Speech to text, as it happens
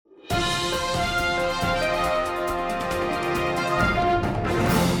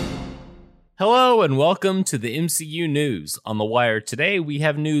Hello and welcome to the MCU News. On the wire today, we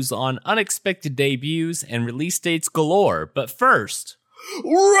have news on unexpected debuts and release dates galore. But first,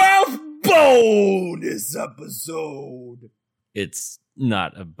 Ralph bonus episode. It's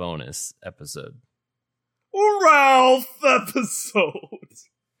not a bonus episode. Ralph episode.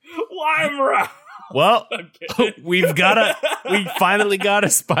 Why I'm Ralph? Well, we finally got a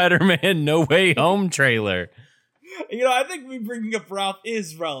Spider-Man No Way Home trailer. You know, I think me bringing up Ralph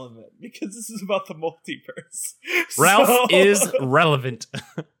is relevant because this is about the multiverse. Ralph is relevant.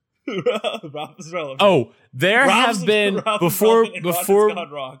 Ralph is relevant. Oh, there have been before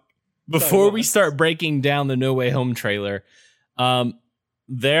we start breaking down the No Way Home trailer,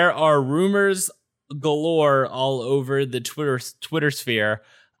 there are rumors galore all over the Twitter sphere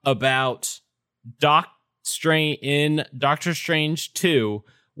about Doctor Strange 2.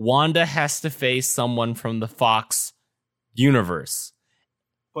 Wanda has to face someone from the Fox universe.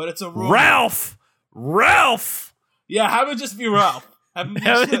 But it's a rumor. Ralph! Yeah, have it just be Ralph. Have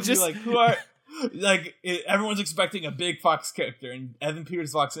it just be like, who are... Like, everyone's expecting a big Fox character, and Evan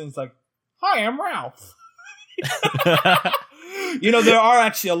Peters walks in and is like, hi, I'm Ralph. You know, there are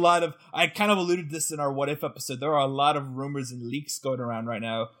actually a lot of... I kind of alluded to this in our What If episode. There are a lot of rumors and leaks going around right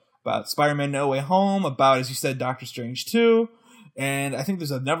now about Spider-Man No Way Home, about, as you said, Doctor Strange 2. And I think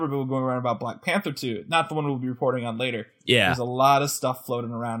there's another bill going around about Black Panther 2. Not the one we'll be reporting on later. Yeah. There's a lot of stuff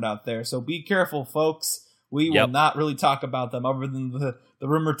floating around out there. So be careful, folks. We will not really talk about them other than the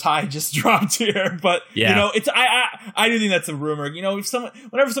rumor Ty just dropped here. But, you know, it's I do think that's a rumor. You know,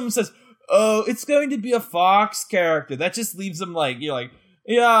 whenever someone says, oh, it's going to be a Fox character, that just leaves them like, you're like,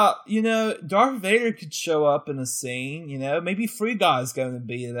 yeah, you know, Darth Vader could show up in a scene, you know, maybe Free Guy's going to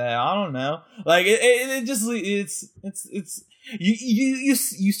be there. I don't know. Like, You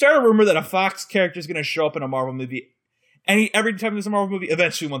start a rumor that a Fox character is going to show up in a Marvel movie. Every time there's a Marvel movie,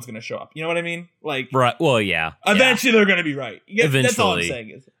 eventually one's going to show up. You know what I mean? Like, right. Well, yeah. Eventually they're going to be right. Eventually. That's all I'm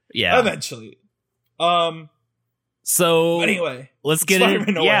saying. Eventually. So anyway, let's get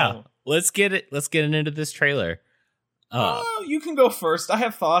into Let's get into this trailer. You can go first. I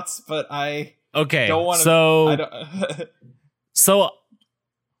have thoughts, but I don't want to. So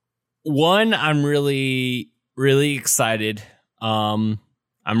one, I'm really excited. I'm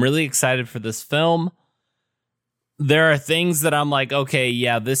really excited for this film. There are things that I'm like, okay,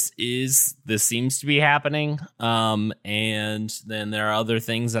 yeah, this seems to be happening. And then there are other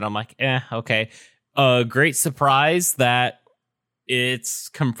things that I'm like, okay. Great surprise that it's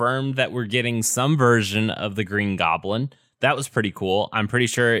confirmed that we're getting some version of the Green Goblin. That was pretty cool. I'm pretty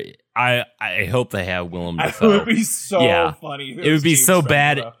sure. I hope they have Willem Dafoe. It would be so funny. It would be so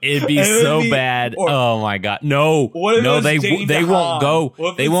bad. It'd be so bad. Oh my god. No, they won't go.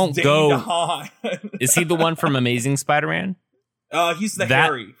 They won't go. Is he the one from Amazing Spider-Man? He's the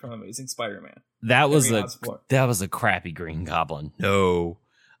Harry from Amazing Spider-Man. That was a crappy Green Goblin. No.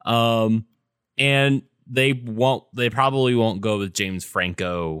 And they probably won't go with James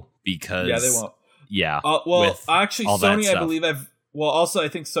Franco because they won't. Yeah. Actually, Sony, I believe I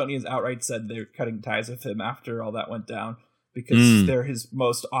think Sony has outright said they're cutting ties with him after all that went down because they're his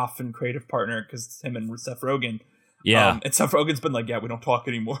most often creative partner because him and Seth Rogen. Yeah. And Seth Rogen's been like, yeah, we don't talk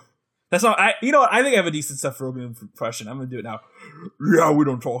anymore. That's not. You know what? I think I have a decent Seth Rogen impression. I'm gonna do it now. Yeah, we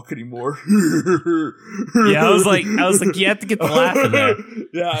don't talk anymore. Yeah, I was like, you have to get the laugh in there.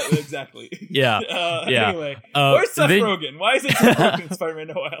 Yeah, exactly. Yeah. Anyway, where's Seth Rogen? Why is it Seth Rogen in Spider-Man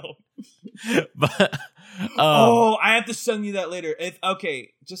No Way Home? But I have to send you that later.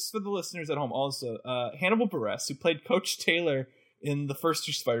 Just for the listeners at home, also, Hannibal Buress, who played Coach Taylor in the first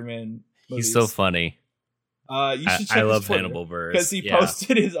two Spider-Man movies. He's so funny. You should check I love Twitter, Hannibal Buress because he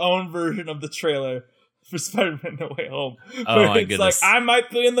posted his own version of the trailer for Spider-Man No Way Home. Oh my goodness! Like, I might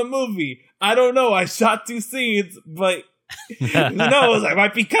be in the movie. I don't know. I shot 2 scenes, but who knows? I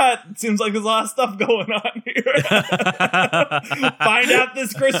might be cut. It seems like there's a lot of stuff going on here. Find out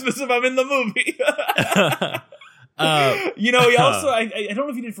this Christmas if I'm in the movie. He also I don't know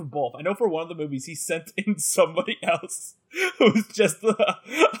if he did for both. I know for one of the movies he sent in somebody else who's just a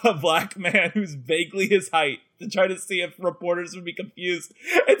black man who's vaguely his height to try to see if reporters would be confused.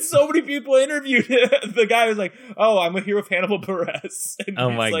 And so many people interviewed him. The guy was like, "Oh, I'm here with Hannibal Buress." And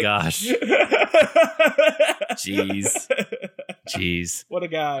oh my gosh! Jeez! What a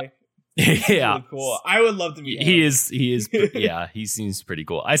guy! Yeah, really cool. I would love to meet him. He is. Yeah, he seems pretty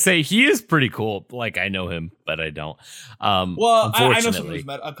cool. I say he is pretty cool. Like I know him, but I don't. Well, I know someone who's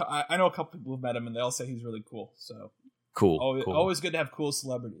met. I know a couple people who've met him, and they all say he's really cool. So cool. Always good to have cool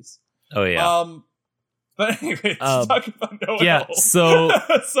celebrities. Oh yeah. But anyway, talk about No Way Home. So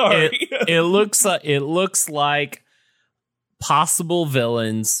sorry. It looks like possible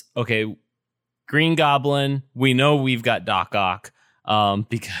villains. Okay, Green Goblin. We know we've got Doc Ock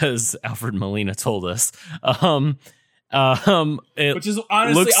because Alfred Molina told us. Which is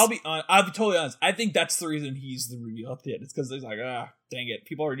honestly, I'll be totally honest. I think that's the reason he's the reveal at the end. It's because he's like, dang it,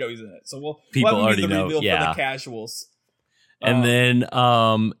 people already know he's in it. So we'll already know. For the casuals. And then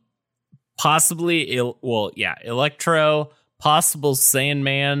possibly, Electro, possible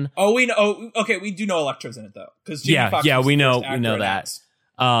Sandman. Oh, we know. Oh, okay, we do know Electro's in it though, because we know that.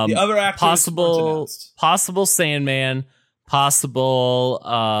 The other actors possible Sandman, possible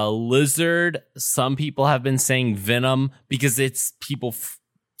Lizard. Some people have been saying Venom because it's people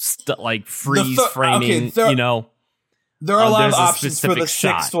freeze framing. There are a lot of options for the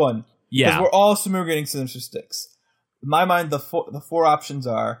sixth one. Yeah, because we're all assuming we're getting Sinister Six. In my mind, the four options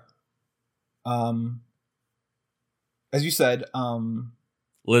are, as you said,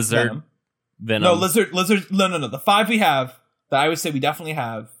 Lizard, Venom. No, Lizard. No. The five we have that I would say we definitely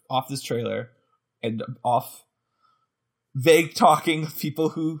have off this trailer and off vague talking of people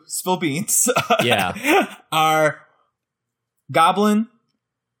who spill beans. Are Goblin,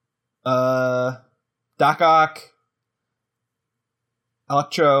 Doc Ock,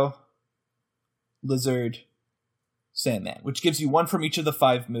 Electro, Lizard, Sandman, which gives you one from each of the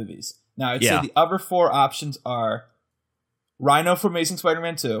 5 movies. Now, I'd say the other 4 options are Rhino from Amazing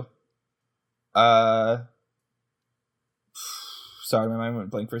Spider-Man 2. Sorry, my mind went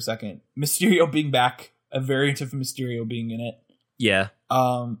blank for a second. Mysterio being back, a variant of Mysterio being in it. Yeah.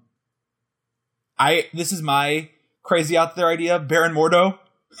 This is my crazy out there idea. Baron Mordo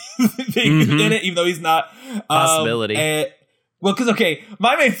being in it, even though he's not. Possibility. Because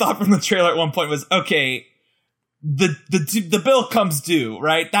my main thought from the trailer at one point was, the bill comes due,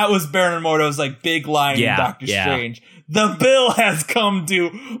 right? That was Baron Mordo's big line in Doctor Strange. The bill has come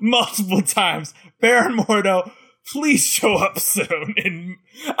due multiple times. Baron Mordo, please show up soon. And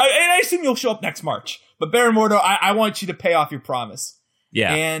I assume you'll show up next March. But Baron Mordo, I want you to pay off your promise.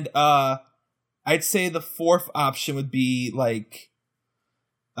 Yeah. And I'd say the 4th option would be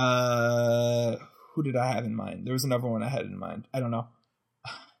who did I have in mind? There was another one I had in mind. I don't know.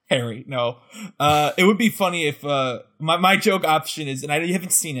 Harry, no. It would be funny if my joke option is, and I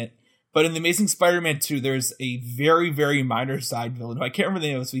haven't seen it, but in The Amazing Spider-Man 2, there's a very, very minor side villain who I can't remember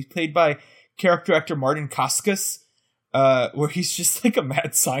the name of. So he's played by character actor Martin Koskas, where he's just a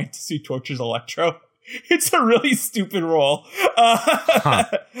mad scientist who tortures Electro. It's a really stupid role.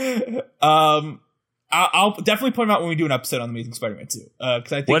 I'll definitely point him out when we do an episode on The Amazing Spider-Man 2,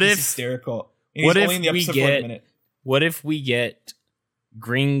 because I think he's hysterical. And he's only in the episode for a minute. What if we get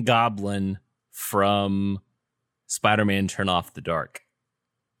Green Goblin from Spider-Man Turn Off the Dark?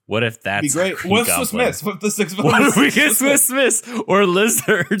 What if that's be great? What if Swiss Miss? What if the 6 What if we get Swiss Miss or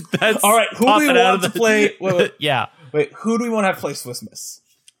Lizard? That's all right. Who do we want to play? Wait, yeah. Wait, who do we want to have play Swiss Miss?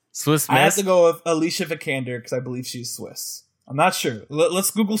 Swiss Miss? I have to go with Alicia Vikander because I believe she's Swiss. I'm not sure.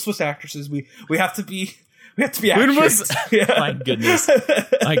 Let's Google Swiss actresses. We have to be accurate. My goodness.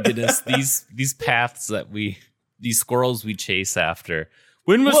 These paths that these squirrels we chase after.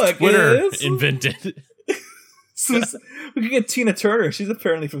 When was Twitter invented? Swiss. We could get Tina Turner. She's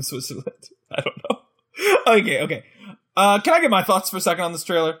apparently from Switzerland. I don't know. Okay. Can I get my thoughts for a second on this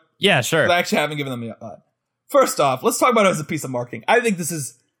trailer? Yeah, sure. I actually haven't given them yet. First off, let's talk about it as a piece of marketing. I think this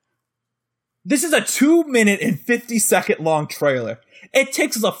is a 2-minute and 50-second long trailer. It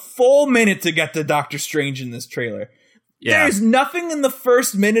takes us a full minute to get to Doctor Strange in this trailer. Yeah. There's nothing in the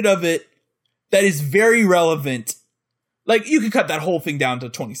first minute of it that is very relevant. You could cut that whole thing down to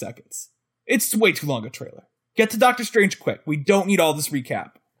 20 seconds. It's way too long a trailer. Get to Doctor Strange quick. We don't need all this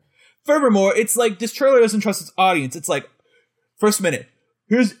recap. Furthermore, it's this trailer doesn't trust its audience. It's first minute,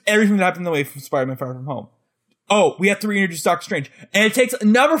 here's everything that happened in the way from Spider-Man Far From Home. Oh, we have to reintroduce Doctor Strange. And it takes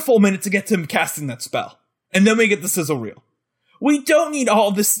another full minute to get to him casting that spell. And then we get the sizzle reel. We don't need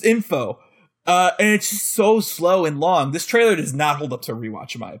all this info. And it's just so slow and long. This trailer does not hold up to a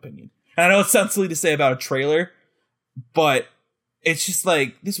rewatch, in my opinion. And I know it sounds silly to say about a trailer, but it's just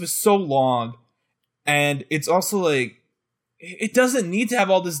this was so long. And it's also it doesn't need to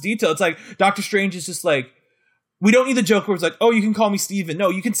have all this detail. It's Doctor Strange is just we don't need the joke where it's oh, you can call me Steven. No,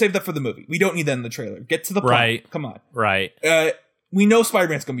 you can save that for the movie. We don't need that in the trailer. Get to the point. Right. Come on. Right. We know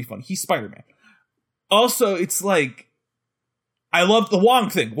Spider-Man's going to be fun. He's Spider-Man. Also, it's I love the Wong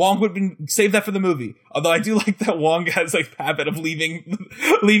thing. Wong would save that for the movie. Although I do like that Wong has habit of leaving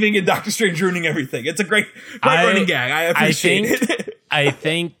and Doctor Strange ruining everything. It's a great running gag. I appreciate it. I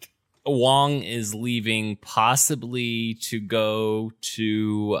think Wong is leaving possibly to go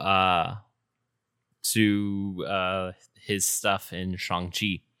to his stuff in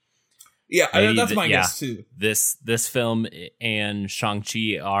Shang-Chi. Yeah, that's my guess too. This film and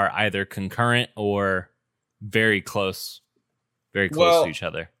Shang-Chi are either concurrent or very close to each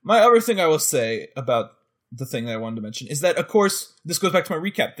other. My other thing I will say about the thing that I wanted to mention is that, of course, this goes back to my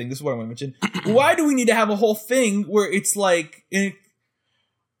recap thing. This is what I want to mention. Why do we need to have a whole thing where it's like...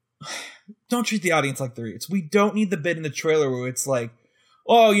 Don't treat the audience like they're idiots. We don't need the bit in the trailer where it's like,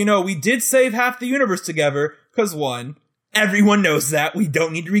 oh, we did save half the universe together, because 1, everyone knows that. We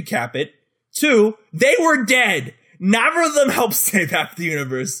don't need to recap it. 2, they were dead. Neither of them helped save half the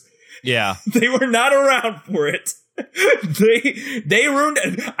universe. Yeah. They were not around for it. They ruined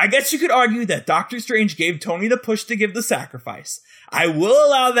it. I guess you could argue that Doctor Strange gave Tony the push to give the sacrifice. I will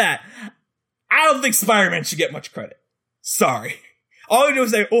allow that. I don't think Spider-Man should get much credit. Sorry. All he did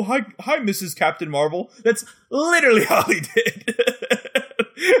was say, oh, hi, Mrs. Captain Marvel. That's literally all he did.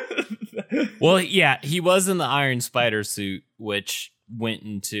 Well, yeah, he was in the Iron Spider suit, which went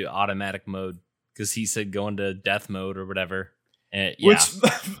into automatic mode because he said go into death mode or whatever. Yeah. Which,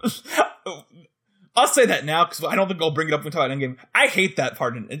 I'll say that now because I don't think I'll bring it up until Endgame. I hate that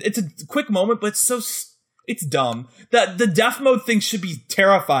part. It's a quick moment, but it's dumb. The death mode thing should be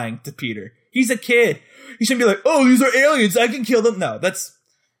terrifying to Peter. He's a kid. He shouldn't be like, oh, these are aliens, I can kill them. No, that's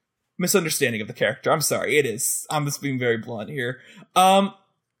misunderstanding of the character. I'm sorry, it is. I'm just being very blunt here.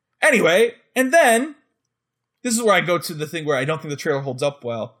 Anyway, and then, this is where I go to the thing where I don't think the trailer holds up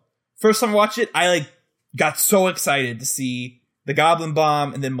well. First time I watched it, I got so excited to see the Goblin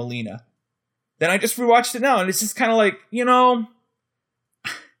Bomb and then Melina. Then I just rewatched it now, and it's just kind of like,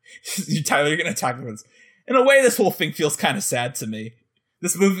 Tyler, you're going to talk about this. In a way, this whole thing feels kind of sad to me.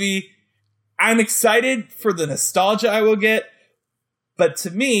 This movie... I'm excited for the nostalgia I will get, but to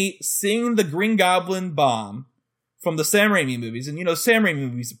me, seeing the Green Goblin bomb from the Sam Raimi movies, and Sam Raimi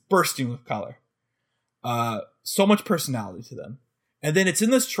movies bursting with color, so much personality to them, and then it's in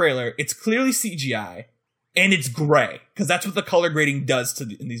this trailer, it's clearly CGI, and it's gray, because that's what the color grading does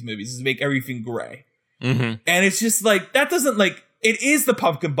in these movies, is make everything gray. Mm-hmm. And it's just that doesn't it is the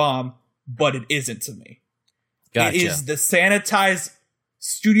pumpkin bomb, but it isn't to me. Gotcha. It is the sanitized,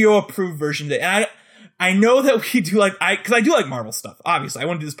 studio approved version. And I know that we do because I do like Marvel stuff. Obviously, I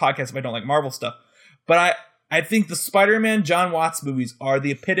wouldn't do this podcast if I don't like Marvel stuff. But I think the Spider-Man John Watts movies are the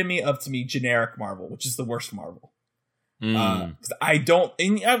epitome of, to me, generic Marvel, which is the worst Marvel. Because I don't,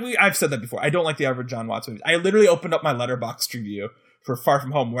 and I've said that before. I don't like the average John Watts movies. I literally opened up my Letterboxd review for Far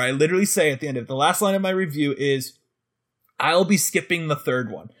From Home, where I literally say at the end of the last line of my review is, I'll be skipping the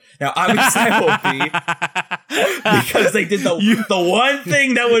third one. Now, obviously, I won't be, because they did the one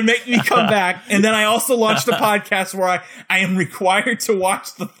thing that would make me come back. And then I also launched a podcast where I am required to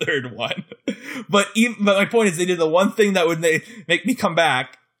watch the third one. But my point is, they did the one thing that would make me come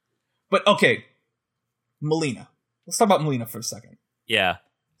back. But okay, Melina. Let's talk about Melina for a second. Yeah.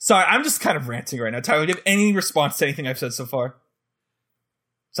 Sorry, I'm just kind of ranting right now. Tyler, do you have any response to anything I've said so far?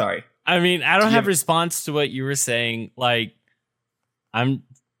 Sorry. I mean, I don't have response to what you were saying. I'm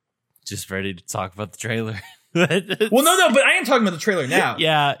just ready to talk about the trailer. Well, no, but I am talking about the trailer now.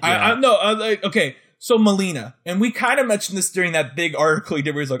 Yeah. Okay, so Melina, and we kind of mentioned this during that big article he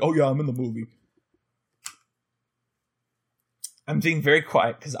did where he's like, oh yeah, I'm in the movie. I'm being very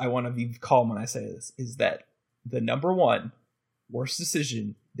quiet because I want to be calm when I say this, is that the number one worst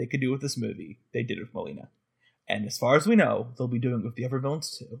decision they could do with this movie, they did with Melina. And as far as we know, they'll be doing it with the other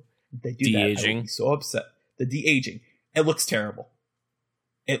villains too. If they do de-aging. that, I will be so upset. The de-aging. It looks terrible.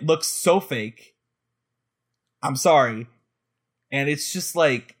 It looks so fake. I'm sorry. And it's just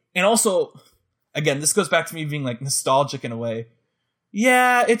and also, again, this goes back to me being nostalgic in a way.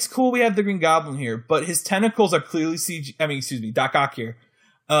 Yeah, it's cool we have the Green Goblin here, but his tentacles are clearly Doc Ock here.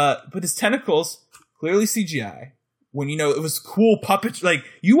 But his tentacles, clearly CGI. When, it was cool puppet,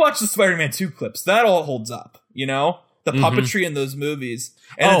 you watch the Spider-Man 2 clips, that all holds up, The puppetry in those movies.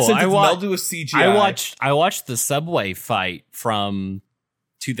 And since it's melded with CGI. I watched the subway fight from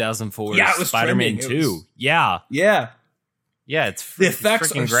 2004 Spider-Man 2. Yeah. Yeah, the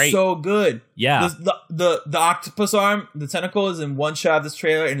effects are great. So good. Yeah. The octopus arm, the tentacle is in one shot of this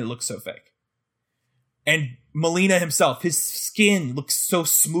trailer and it looks so fake. And Melina himself, his skin looks so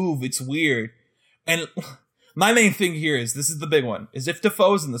smooth, it's weird. And my main thing here is, this is the big one, is if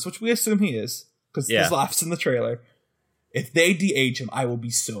Dafoe's in this, which we assume he is, because there's laughs in the trailer, if they de-age him, I will be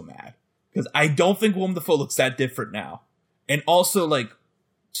so mad. Because I don't think Willem Dafoe looks that different now. And also,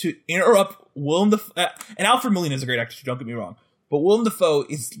 to interrupt Willem Dafoe, and Alfred Molina is a great actor, don't get me wrong, but Willem Dafoe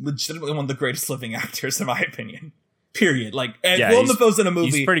is legitimately one of the greatest living actors, in my opinion. Period. Willem Dafoe's in a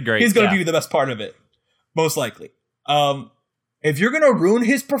movie, he's pretty great. He's going to be the best part of it. Most likely. If you're going to ruin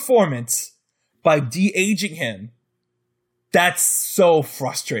his performance by de-aging him, that's so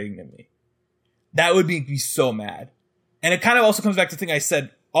frustrating to me. That would be so mad. And it kind of also comes back to the thing I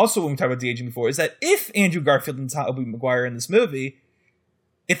said also when we talked about de-aging before, is that if Andrew Garfield and Tobey Maguire in this movie,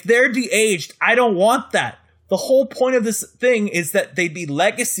 if they're de-aged, I don't want that. The whole point of this thing is that they'd be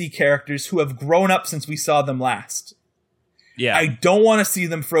legacy characters who have grown up since we saw them last. Yeah. I don't want to see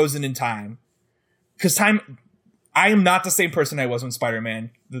them frozen in time. Because I am not the same person I was when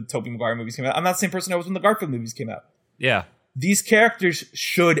Spider-Man, the Tobey Maguire movies came out. I'm not the same person I was when the Garfield movies came out. Yeah. These characters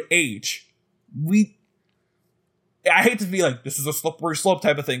should age. I hate to be like, this is a slippery slope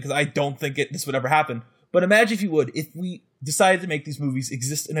type of thing, because I don't think this would ever happen. But imagine if you would, if we decided to make these movies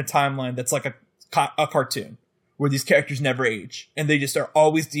exist in a timeline that's like a cartoon, where these characters never age, and they just are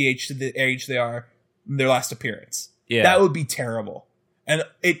always de-aged to the age they are in their last appearance. Yeah. That would be terrible. And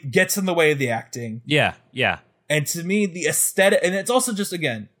it gets in the way of the acting. Yeah, yeah. And to me, the aesthetic, and it's also just,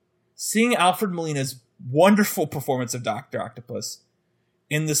 again, seeing Alfred Molina's wonderful performance of Dr. Octopus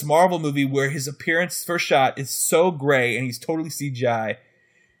in this Marvel movie where his appearance first shot is so gray and he's totally CGI.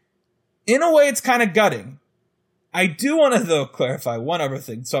 In a way, it's kind of gutting. I do want to, though, clarify one other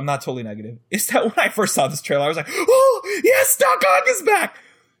thing, so I'm not totally negative, is that when I first saw this trailer, I was like, oh, yes, Doc Ock is back!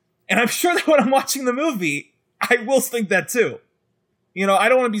 And I'm sure that when I'm watching the movie, I will think that too. You know, I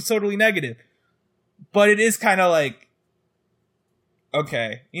don't want to be totally negative. But it is kind of like,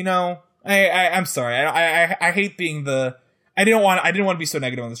 okay, you know, I'm sorry. I hate being I didn't want to be so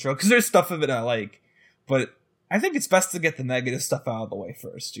negative on this show, because there's stuff of it I like, but I think it's best to get the negative stuff out of the way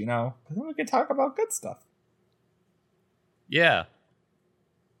first, you know, because then we can talk about good stuff. Yeah.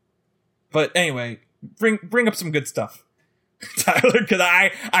 But anyway, bring up some good stuff, Tyler, because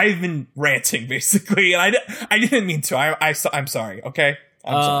I've been ranting basically, and I didn't mean to. I'm sorry. Okay.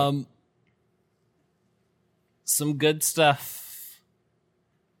 I'm sorry. Some good stuff.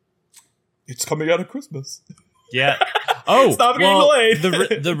 It's coming out of Christmas. Yeah. Oh, stop getting delayed.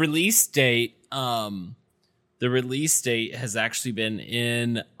 the release date. The release date has actually been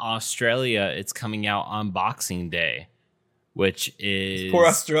in Australia. It's coming out on Boxing Day, which is poor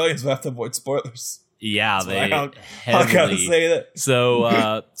Australians will have to avoid spoilers. Yeah, they gotta say that.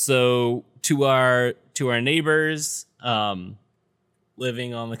 So to our neighbors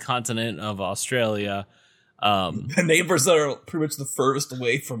living on the continent of Australia. The neighbors that are pretty much the furthest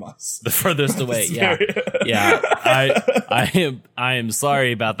away from us. The furthest away, yeah. Yeah. I am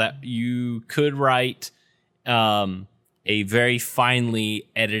sorry about that. You could write a very finely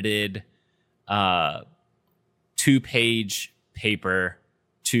edited 2-page paper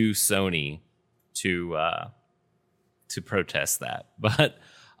to Sony to protest that. But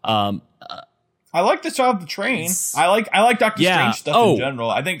I like the shot of the train. I like Doctor Strange stuff in general.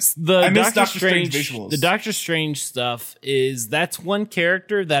 I think I miss Doctor Strange visuals. The Doctor Strange stuff that's one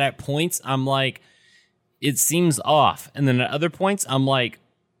character that at points I'm like, it seems off, and then at other points I'm like,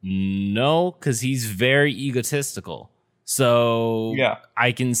 no, because he's very egotistical. So yeah,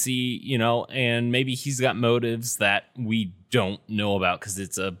 I can see, you know, and maybe he's got motives that we don't know about because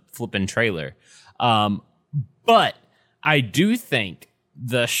it's a flippin' trailer. But I do think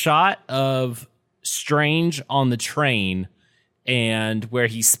the shot of Strange on the train and where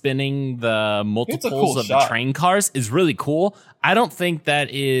he's spinning the multiples of the train cars is really cool. I don't think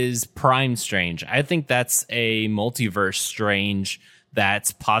that is Prime Strange. I think that's a multiverse Strange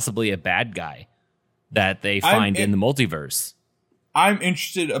that's possibly a bad guy that they find in the multiverse. I'm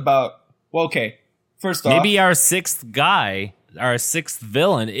interested about, well, okay, first off, maybe our sixth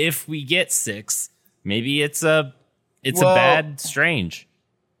villain, if we get 6, maybe it's a bad Strange.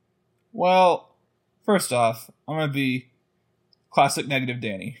 Well, first off, I'm going to be classic negative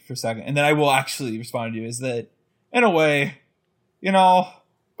Danny for a second, and then I will actually respond to you, is that, in a way, you know,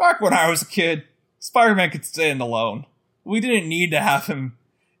 back when I was a kid, Spider-Man could stand alone. We didn't need to have him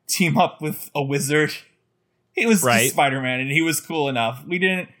team up with a wizard. He was just Spider-Man, and he was cool enough. We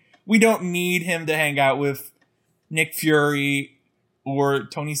don't need him to hang out with Nick Fury or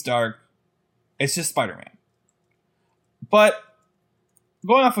Tony Stark. It's just Spider-Man. But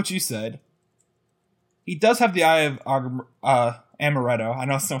going off what you said, he does have the eye of Amaretto. I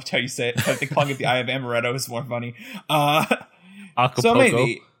know that's not how you say it. I think calling it the eye of Amaretto is more funny. So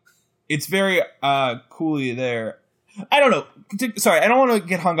maybe it's very coolly there. I don't know. Sorry, I don't want to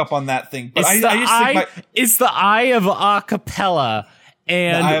get hung up on that thing. But it's the eye of acapella.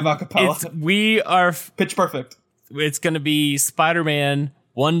 And the eye of acapella. We are pitch perfect. It's going to be Spider-Man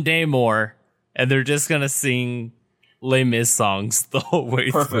One Day More, and they're just going to sing Les Mis songs the whole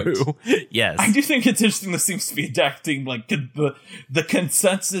way through. Yes. I do think it's interesting. This seems to be adapting like the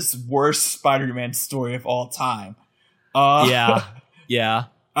consensus worst Spider-Man story of all time. Yeah.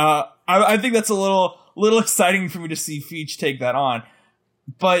 I think that's a little exciting for me to see Feige take that on.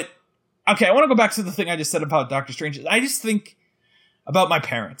 But okay, I want to go back to the thing I just said about Doctor Strange. I just think about my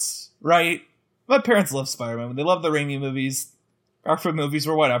parents, right? My parents love Spider-Man. They love the Raimi movies, Garfield movies,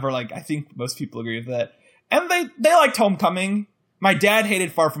 or whatever. Like, I think most people agree with that. And they liked Homecoming. My dad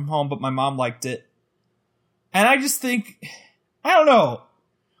hated Far From Home, but my mom liked it. And I just think, I don't know.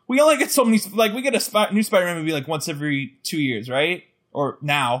 We only get so many, like, we get a new Spider-Man movie like once every 2 years, right? Or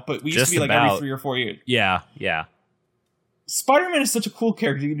now, but we used to be like every 3 or 4 years. Yeah. Spider-Man is such a cool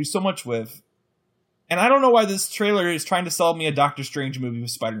character you can do so much with. And I don't know why this trailer is trying to sell me a Doctor Strange movie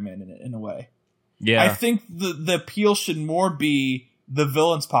with Spider-Man in it, in a way. Yeah. I think the appeal should more be the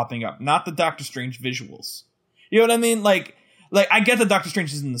villains popping up, not the Doctor Strange visuals. You know what I mean? Like I get that Doctor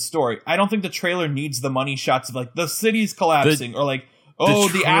Strange is in the story. I don't think the trailer needs the money shots of like the city's collapsing or like,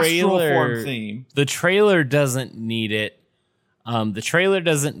 the astral form theme. The trailer doesn't need it. The trailer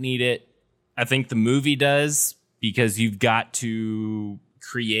doesn't need it. I think the movie does, because you've got to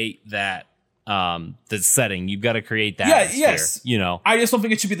create that the setting. You've got to create that atmosphere, yes. You know. I just don't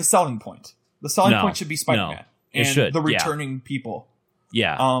think it should be the selling point. The selling point should be Spider-Man and the returning people.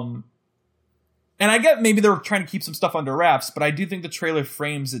 Yeah. And I get maybe they were trying to keep some stuff under wraps, but I do think the trailer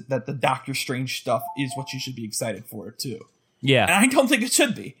frames it that the Doctor Strange stuff is what you should be excited for too. Yeah. And I don't think it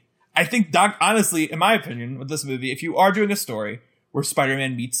should be. I think honestly, in my opinion, with this movie, if you are doing a story where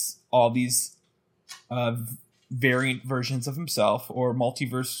Spider-Man meets all these variant versions of himself or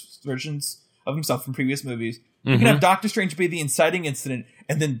multiverse versions of himself from previous movies, you can have Doctor Strange be the inciting incident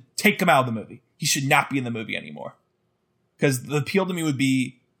and then take him out of the movie. He should not be in the movie anymore. Because the appeal to me would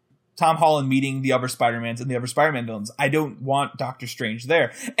be Tom Holland meeting the other Spider-Mans and the other Spider-Man villains. I don't want Doctor Strange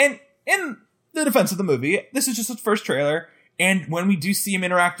there. And in the defense of the movie, this is just the first trailer. And when we do see him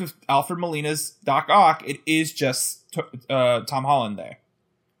interact with Alfred Molina's Doc Ock, it is just Tom Holland there.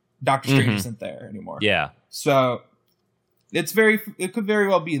 Doctor Strange isn't there anymore. Yeah. So it could very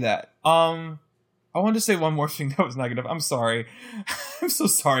well be that. I wanted to say one more thing that was negative. I'm sorry. I'm so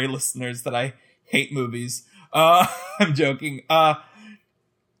sorry, listeners, that I hate movies. I'm joking. I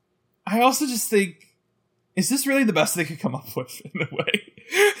also just think, is this really the best they could come up with in a way?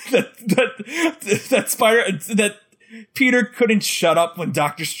 that Peter couldn't shut up when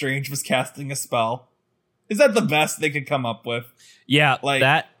Doctor Strange was casting a spell. Is that the best they could come up with? Yeah, like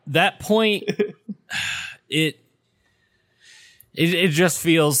that point, it just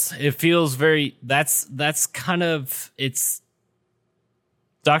feels very. That's kind of it's.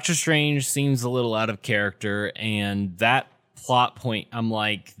 Doctor Strange seems a little out of character, and that plot point, I'm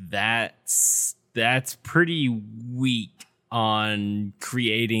like, that's pretty weak on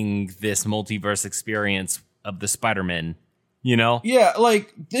creating this multiverse experience of the Spider-Man, you know? Yeah,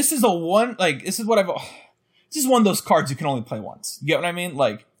 like this is one of those cards you can only play once. You get what I mean?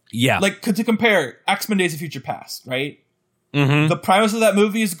 Like, yeah, like to compare X-Men: Days of Future Past, right? Mm-hmm. The premise of that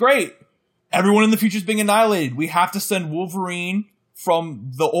movie is great. Everyone in the future is being annihilated. We have to send Wolverine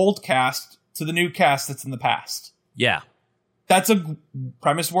from the old cast to the new cast that's in the past. Yeah. That's a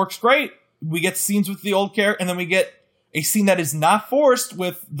premise, works great. We get scenes with the old character, and then we get a scene that is not forced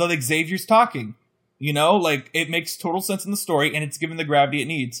with the Xavier's talking. You know, like, it makes total sense in the story, and it's given the gravity it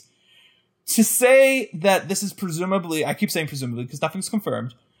needs. To say that this is presumably, I keep saying presumably because nothing's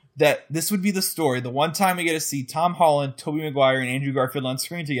confirmed, that this would be the story, the one time we get to see Tom Holland, Tobey Maguire, and Andrew Garfield on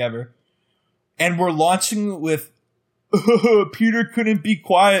screen together, and we're launching with, Peter couldn't be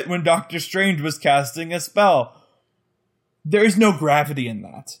quiet when Doctor Strange was casting a spell. There is no gravity in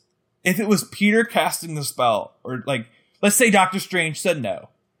that. If it was Peter casting the spell, or like, let's say Doctor Strange said no,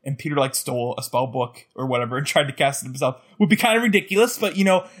 and Peter like stole a spell book or whatever and tried to cast it himself, would be kind of ridiculous, but you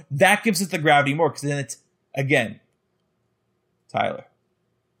know, that gives it the gravity more, because then it's, again, Tyler,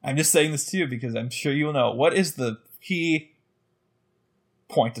 I'm just saying this to you because I'm sure you'll know, what is the key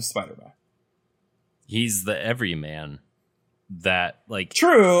point of Spider-Man? He's the everyman. That, like,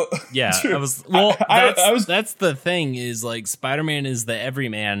 true. Yeah, true. that's the thing, is like Spider-Man is the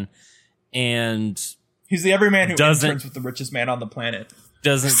everyman, and he's the everyman who interns with the richest man on the planet.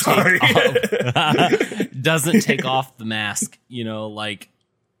 Doesn't take off the mask, you know, like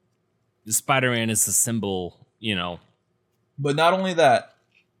Spider-Man is a symbol, you know. But not only that,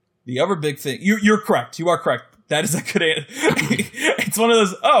 the other big thing, you're correct. You are correct. That is a good answer. It's one of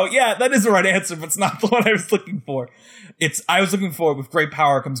those, oh yeah, that is the right answer, but it's not the one I was looking for. I was looking for, with great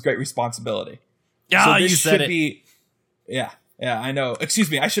power comes great responsibility. Yeah, so you said it. Yeah, I know. Excuse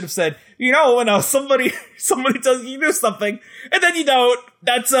me, I should have said, you know, when somebody tells you do something, and then you don't,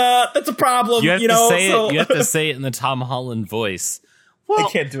 that's a problem, you have to say it in the Tom Holland voice. Well, I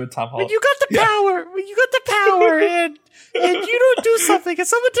can't do a Tom Holland. When you got the power, and you don't do something, and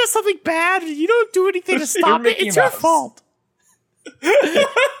someone does something bad, and you don't do anything to stop it, it's your fault.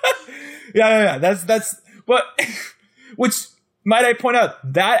 Yeah. That's but which might I point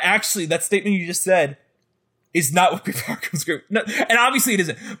out that statement you just said is not what Peter Parker's group. No, and obviously it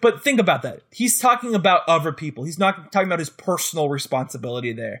isn't. But think about that. He's talking about other people. He's not talking about his personal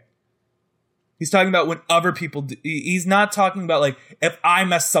responsibility there. He's talking about when other people do. He's not talking about like, if I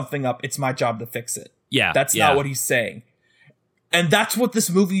mess something up, it's my job to fix it. Yeah. That's not what he's saying. And that's what this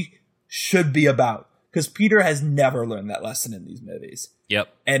movie should be about. Because Peter has never learned that lesson in these movies.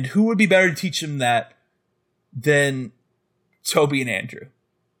 Yep. And who would be better to teach him that than Toby and Andrew?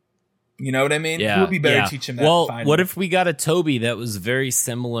 You know what I mean? Yeah, who would be better to teach him that? Well, finally? What if we got a Toby that was very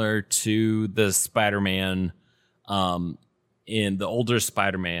similar to the Spider-Man, in the older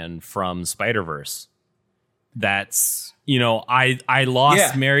Spider-Man from Spider-Verse? That's, I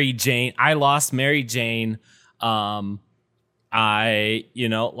lost Mary Jane.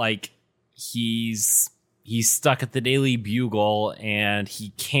 He's stuck at the Daily Bugle and he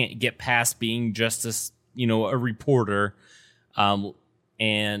can't get past being just a reporter,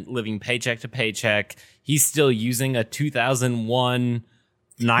 and living paycheck to paycheck. He's still using a 2001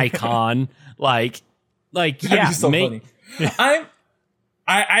 Nikon. That'd so funny.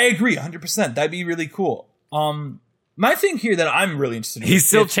 I agree 100%. That'd be really cool. My thing here that I'm really interested in. He's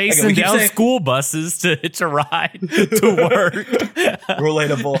still chasing down school buses to hitch a ride to work.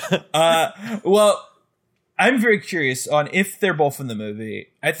 Relatable. Well, I'm very curious on if they're both in the movie.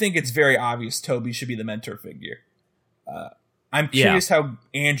 I think it's very obvious Toby should be the mentor figure. I'm curious how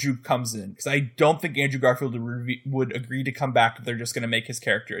Andrew comes in, because I don't think Andrew Garfield would agree to come back if they're just going to make his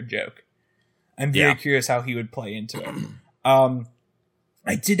character a joke. I'm very curious how he would play into it.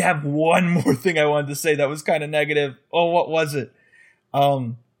 I did have one more thing I wanted to say that was kind of negative. Oh, what was it?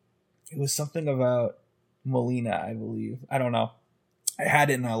 It was something about Molina, I believe. I don't know. I had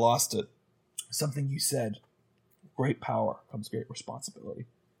it and I lost it. Something you said. Great power comes great responsibility.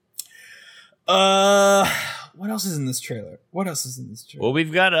 What else is in this trailer? Well,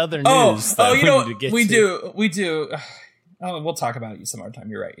 we've got other news. We do. Oh, we'll talk about it some other time.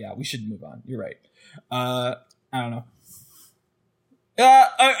 You're right. Yeah, we should move on. You're right. I don't know.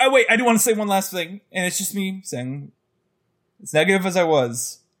 Wait, I do want to say one last thing, and it's just me saying, as negative as I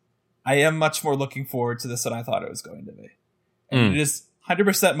was, I am much more looking forward to this than I thought it was going to be. And it is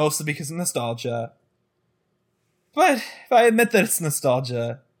 100% mostly because of nostalgia. But if I admit that it's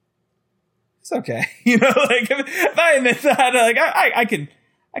nostalgia, it's okay. If I admit that, I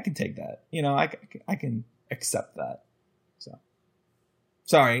can take that. I can accept that. So,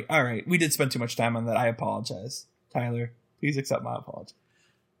 sorry. All right, we did spend too much time on that. I apologize, Tyler. Please accept my apology.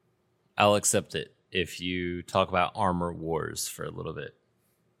 I'll accept it if you talk about Armor Wars for a little bit.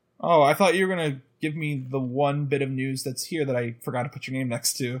 Oh, I thought you were going to give me the one bit of news that's here that I forgot to put your name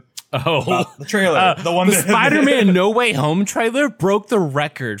next to. Oh, the trailer. The Spider-Man No Way Home trailer broke the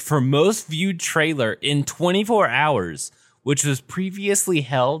record for most viewed trailer in 24 hours, which was previously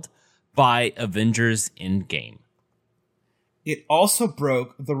held by Avengers Endgame. It also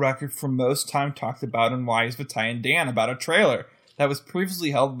broke the record for most time talked about in Wise with Ty and Dan about a trailer that was previously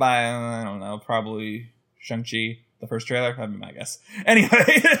held by, I don't know, probably Shang-Chi, the first trailer. That'd be my guess.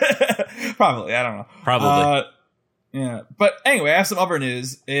 Anyway, probably. I don't know. Probably. Yeah. But anyway, I have some other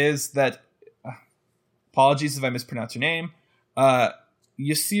news. Is that, apologies if I mispronounce your name,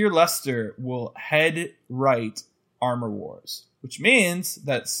 Yasir Lester will head write Armor Wars, which means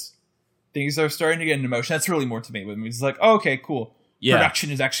that's things are starting to get into motion. That's really more to me. But it's like, oh, okay, cool. Yeah.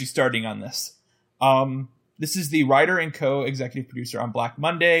 Production is actually starting on this. This is the writer and co-executive producer on Black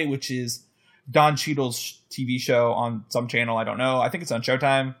Monday, which is Don Cheadle's TV show on some channel. I don't know. I think it's on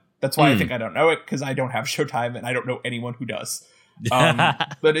Showtime. That's why I think I don't know it, because I don't have Showtime and I don't know anyone who does.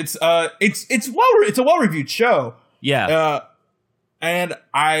 But it's a well-reviewed show. Yeah. And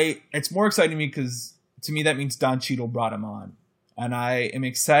it's more exciting to me because to me that means Don Cheadle brought him on. And I am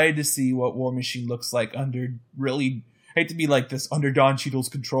excited to see what War Machine looks like under really, I hate to be like this, under Don Cheadle's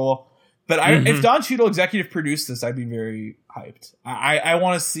control. But if Don Cheadle executive produced this, I'd be very hyped. I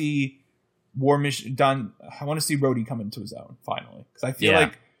want to see War Machine I want to see Rhodey come into his own finally, because I feel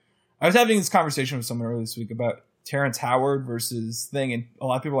like I was having this conversation with someone earlier this week about Terrence Howard versus thing, and a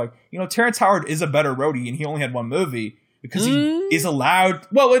lot of people are like, Terrence Howard is a better Rhodey, and he only had one movie because he is allowed.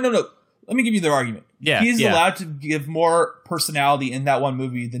 Well, wait, no. Let me give you their argument. Yeah, he's allowed to give more personality in that one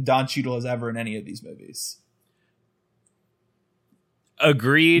movie than Don Cheadle has ever in any of these movies.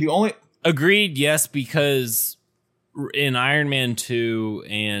 Agreed. Agreed, yes, because in Iron Man 2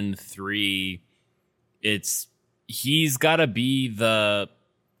 and 3, he's got to be the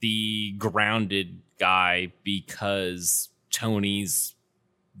grounded guy because Tony's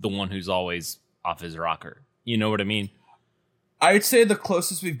the one who's always off his rocker. You know what I mean? I'd say the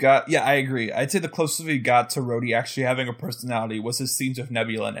closest we've got. Yeah, I agree. I'd say the closest we got to Rhodey actually having a personality was his scenes with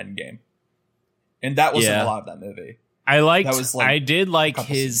Nebula in Endgame, and that wasn't a lot of that movie. I did like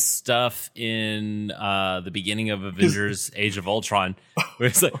his stuff in the beginning of Avengers: Age of Ultron, where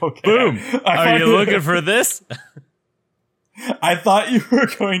it's like, boom, are you looking for this? I thought you were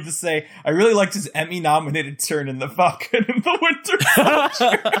going to say, I really liked his Emmy-nominated turn in The Falcon and the Winter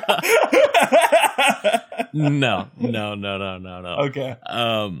Soldier. No. Okay.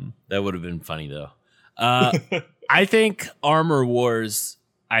 That would have been funny, though. I think Armor Wars,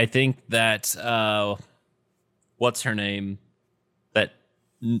 I think that, what's her name that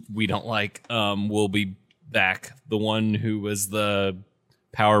we don't like, will be back. The one who was the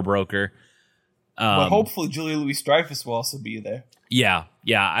power broker. But hopefully Julia Louis-Dreyfus will also be there. Yeah.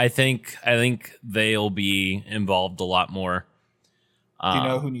 I think they'll be involved a lot more. Do you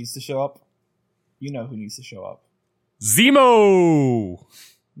know who needs to show up? You know who needs to show up. Zemo!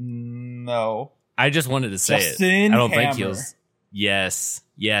 No. I just wanted to say Justin it. I don't Hammer. think he was. Yes.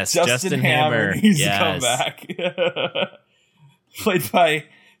 Justin Hammer needs to come back. Played by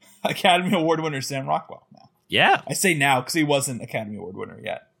Academy Award winner Sam Rockwell now. Yeah. I say now because he wasn't Academy Award winner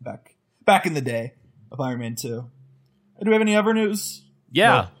yet. Back in the day of Iron Man 2. Do we have any other news?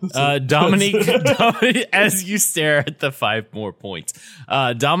 Yeah. No. Dominique, as you stare at the 5 more points,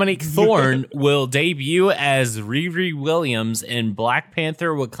 Dominique Thorne will debut as Riri Williams in Black Panther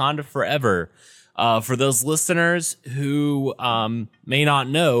Wakanda Forever. For those listeners who may not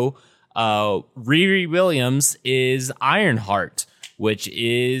know, Riri Williams is Ironheart, which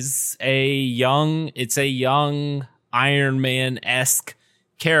is a young Iron Man-esque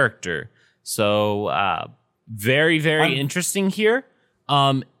character. So very, very interesting here.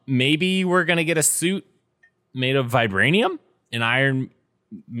 Maybe we're going to get a suit made of vibranium, an Iron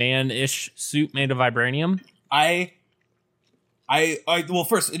Man-ish suit made of vibranium. Well,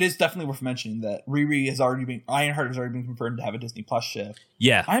 first, it is definitely worth mentioning that Ironheart has already been confirmed to have a Disney Plus show.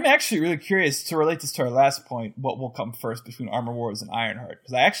 Yeah. I'm actually really curious to relate this to our last point, what will come first between Armor Wars and Ironheart,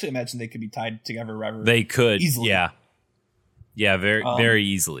 because I actually imagine they could be tied together rather They could, easily. Yeah, very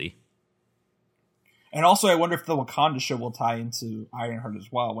easily. And also, I wonder if the Wakanda show will tie into Ironheart as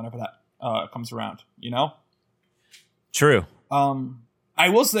well whenever that comes around, you know? True. I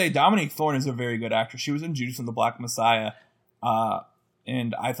will say Dominique Thorne is a very good actress. She was in Judas and the Black Messiah,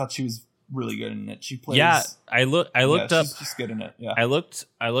 and I thought she was really good in it. She plays. Yeah, I looked up. She's just good in it. Yeah, I looked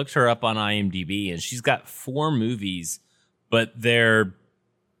her up on IMDb, and she's got 4 movies, but they're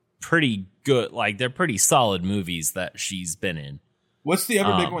pretty good. Like, they're pretty solid movies that she's been in. What's the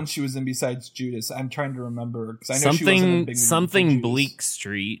other big one she was in besides Judas? I'm trying to remember because I know she was in a big something Bleak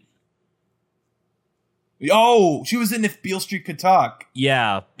Street. Oh, she was in If Beale Street Could Talk.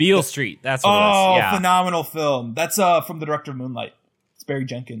 Yeah, Beale Street. That's what it was. Yeah. Phenomenal film. That's from the director of Moonlight. It's Barry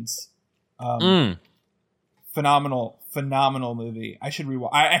Jenkins. Phenomenal movie. I should rewatch.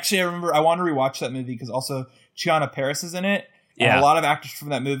 I remember I want to rewatch that movie because also Chiana Paris is in it. And a lot of actors from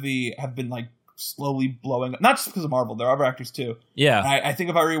that movie have been like slowly blowing up. Not just because of Marvel. There are other actors too. Yeah. I think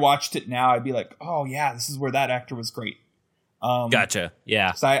if I rewatched it now, I'd be like, oh yeah, this is where that actor was great. Gotcha.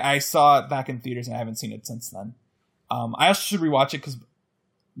 Yeah. So I saw it back in theaters and I haven't seen it since then. I also should rewatch it because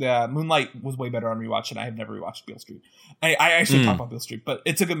Moonlight was way better on rewatch and I have never rewatched Beale Street. I actually talk about Beale Street, but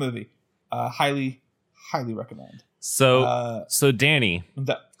it's a good movie. Highly recommend. So Danny,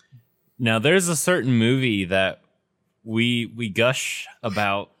 now there's a certain movie that we gush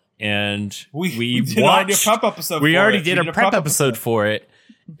about and we watched. We already did a prep episode for it,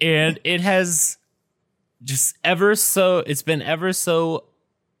 and it has just it's been ever so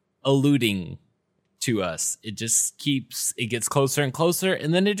eluding to us. It just it gets closer and closer,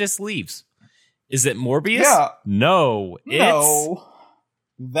 and then it just leaves. Is it Morbius? Yeah. No. It's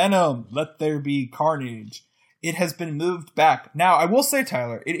Venom. Let there be carnage. It has been moved back. Now, I will say,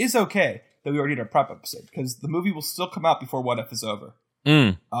 Tyler, it is okay that we already did a prep episode because the movie will still come out before What If is over.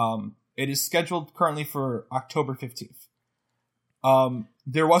 It is scheduled currently for October 15th.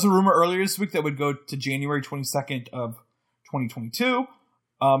 There was a rumor earlier this week that would go to January 22nd of 2022.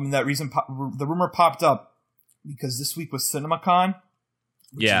 And that reason, the rumor popped up because this week was CinemaCon,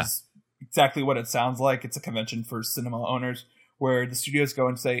 which is exactly what it sounds like. It's a convention for cinema owners where the studios go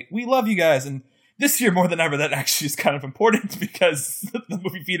and say, we love you guys. And this year, more than ever, that actually is kind of important because the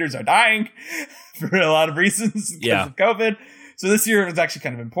movie theaters are dying for a lot of reasons because of COVID. So this year is actually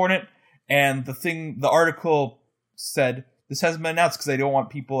kind of important. And the article said, this hasn't been announced because they don't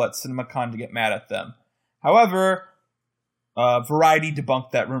want people at CinemaCon to get mad at them. However, Variety debunked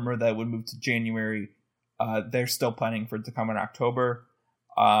that rumor that it would move to January. They're still planning for it to come in October.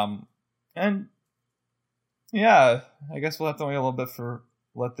 And Yeah, I guess we'll have to wait a little bit for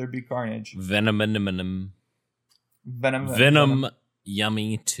Let There Be Carnage. Venom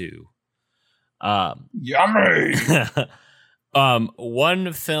Yummy 2. Yummy!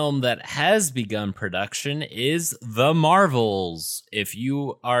 One film that has begun production is The Marvels. If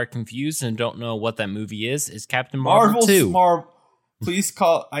you are confused and don't know what that movie is Captain Marvel 2. Please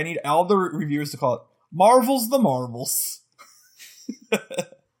call. I need all the reviewers to call it Marvel's The Marvels.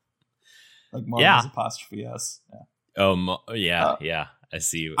 Like Marvel's apostrophe S. Yeah. Yeah. I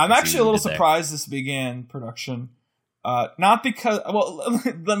see. I'm actually a little surprised this began production. Not because. Well,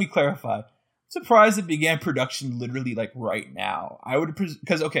 let me clarify. Surprised it began production literally like right now. I would because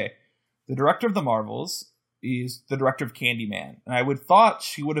the director of The Marvels is the director of Candyman, and I would thought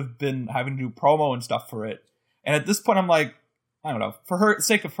she would have been having to do promo and stuff for it. And at this point, I'm like, I don't know. For her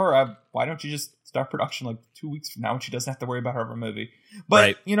sake of her, why don't you just start production like 2 weeks from now when she doesn't have to worry about her movie?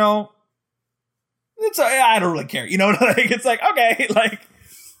 But you know, it's I don't really care. You know, like it's like okay, like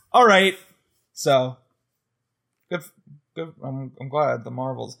all right. So good. I'm glad The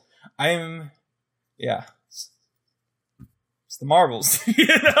Marvels. Yeah. It's The Marvels. You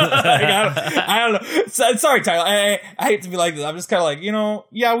know? I don't know. Sorry, Tyler. I hate to be like this. I'm just kind of like, you know,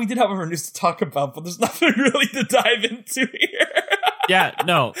 yeah, we did have other news to talk about, but there's nothing really to dive into here. Yeah,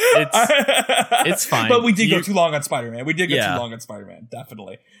 no, it's fine. But we did go too long on Spider-Man.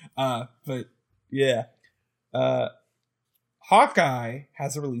 Definitely. But yeah. Hawkeye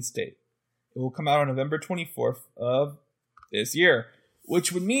has a release date. It will come out on November 24th of this year,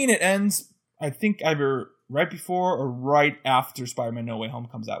 which would mean it ends, I think, either right before or right after Spider-Man No Way Home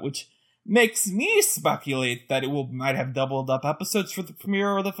comes out, which makes me speculate that it might have doubled up episodes for the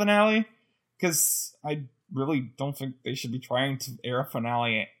premiere or the finale, because I really don't think they should be trying to air a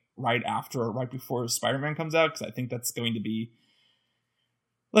finale right after or right before Spider-Man comes out, because I think that's going to be...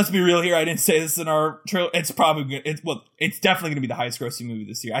 Let's be real here. I didn't say this in our trailer. It's probably it's definitely going to be the highest grossing movie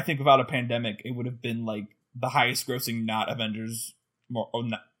this year. I think without a pandemic, it would have been like the highest grossing not Avengers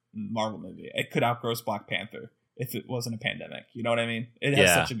not Marvel movie. It could outgross Black Panther if it wasn't a pandemic. You know what I mean? It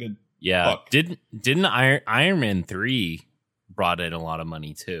has such a good book. Didn't Iron Man 3 brought in a lot of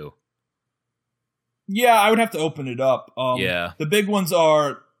money too? Yeah, I would have to open it up. The big ones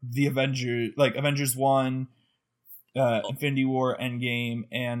are the Avengers 1, Infinity War, Endgame,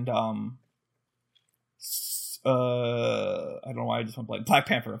 and I don't know why I just went blank. Black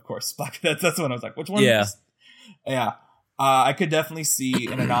Panther, of course. That's the one I was like, which one? Yeah. I could definitely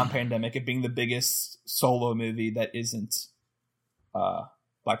see in a non-pandemic it being the biggest solo movie that isn't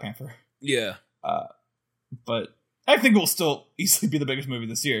Black Panther. Yeah. But I think it will still easily be the biggest movie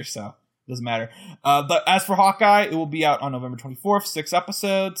this year, so it doesn't matter. But as for Hawkeye, it will be out on November 24th, 6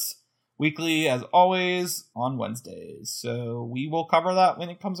 episodes, weekly as always on Wednesdays. So we will cover that when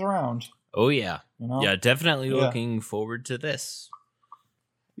it comes around. Oh yeah. You know? Yeah, definitely looking forward to this.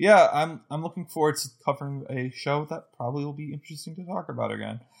 Yeah, I'm looking forward to covering a show that probably will be interesting to talk about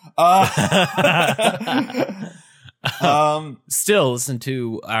again. Still listen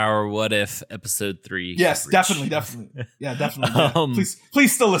to our What If episode 3. Yes, coverage. definitely. Yeah, definitely. Yeah.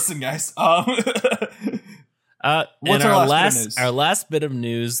 Please still listen, guys. What's our last bit of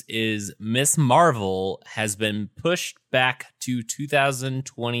news is Miss Marvel has been pushed back to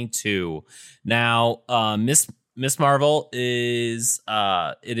 2022. Now, Miss Marvel is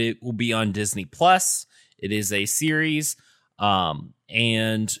it will be on Disney Plus. It is a series,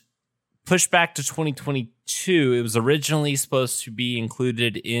 and pushed back to 2022. It was originally supposed to be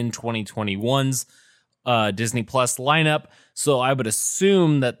included in 2021's Disney Plus lineup. So I would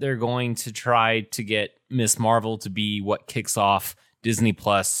assume that they're going to try to get Miss Marvel to be what kicks off Disney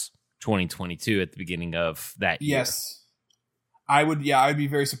Plus 2022 at the beginning of that year. Yes, I would. Yeah, I'd be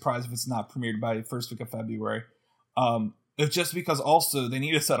very surprised if it's not premiered by the first week of February. It's just because also they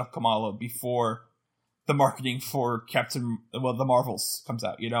need to set up Kamala before the marketing for the Marvels comes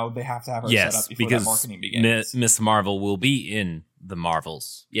out. You know, they have to have her set up before that marketing begins. Miss Marvel will be in the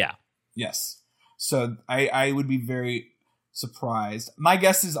Marvels. Yeah. Yes. So I would be very surprised. My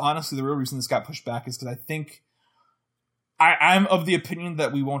guess is honestly the real reason this got pushed back is because I think I'm of the opinion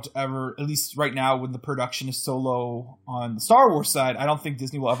that we won't ever, at least right now when the production is so low on the Star Wars side, I don't think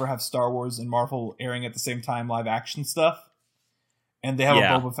Disney will ever have Star Wars and Marvel airing at the same time live action stuff. And they have a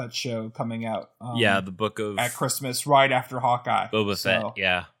Boba Fett show coming out. The book of... At Christmas, right after Hawkeye. Boba Fett,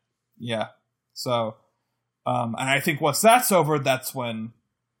 yeah. Yeah. So, and I think once that's over, that's when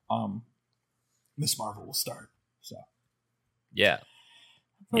Miss Marvel will start. So. Yeah.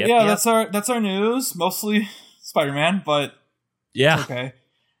 But that's our news. Mostly Spider-Man, but it's okay.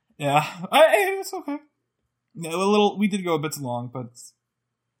 Yeah, it's okay. We did go a bit too long, but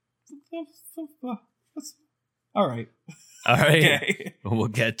All right. Okay. We'll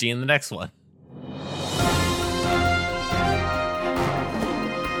catch you in the next one.